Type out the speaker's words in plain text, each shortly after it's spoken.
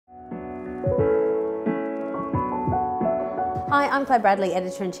Hi, I'm Claire Bradley,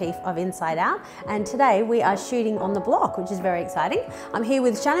 Editor-in-Chief of Inside Out, and today we are shooting on the block, which is very exciting. I'm here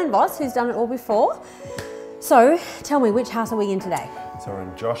with Shannon Voss, who's done it all before. So, tell me, which house are we in today? So we're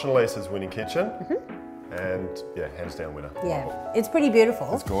in Josh and Lisa's Winning Kitchen, and yeah, hands down winner. Yeah, it's pretty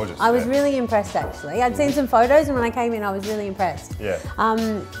beautiful. It's gorgeous. I was really impressed actually. I'd seen some photos and when I came in I was really impressed. Yeah.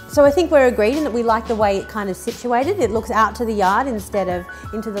 So I think we're agreed in that we like the way it kind of situated. It looks out to the yard instead of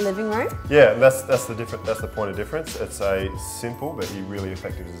into the living room. Yeah, and that's the point of difference. It's a simple but really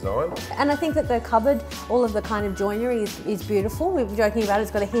effective design. And I think that the cupboard, all of the kind of joinery is beautiful. We were joking about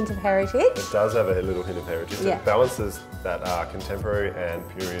it's got a hint of heritage. It does have a little hint of heritage. Yeah. It balances that contemporary and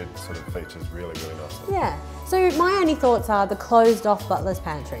period sort of features really nicely. Yeah. So my only thoughts are the closed off butler's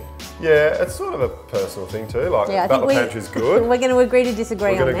pantry. Yeah, it's sort of a personal thing too. Like, yeah, butler pantry's good. We're going to agree to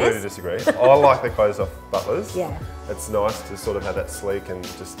disagree on this. We're going to agree to disagree. I like the closed off butlers. Yeah. It's nice to sort of have that sleek and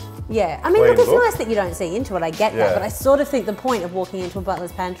just yeah. I mean, look, it's look. nice that you don't see into it. I get that, but I sort of think the point of walking into a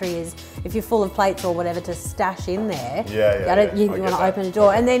butler's pantry is if you're full of plates or whatever to stash in there. You want to open a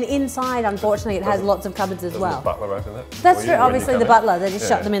door, and then inside, unfortunately, it has lots of cupboards as well. The butler open that? That's true. Obviously, the butler. They just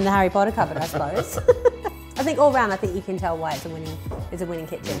shut them in the Harry Potter cupboard, I suppose. I think all round, I think you can tell why it's a winning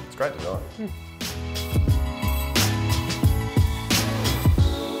kitchen. It's great design.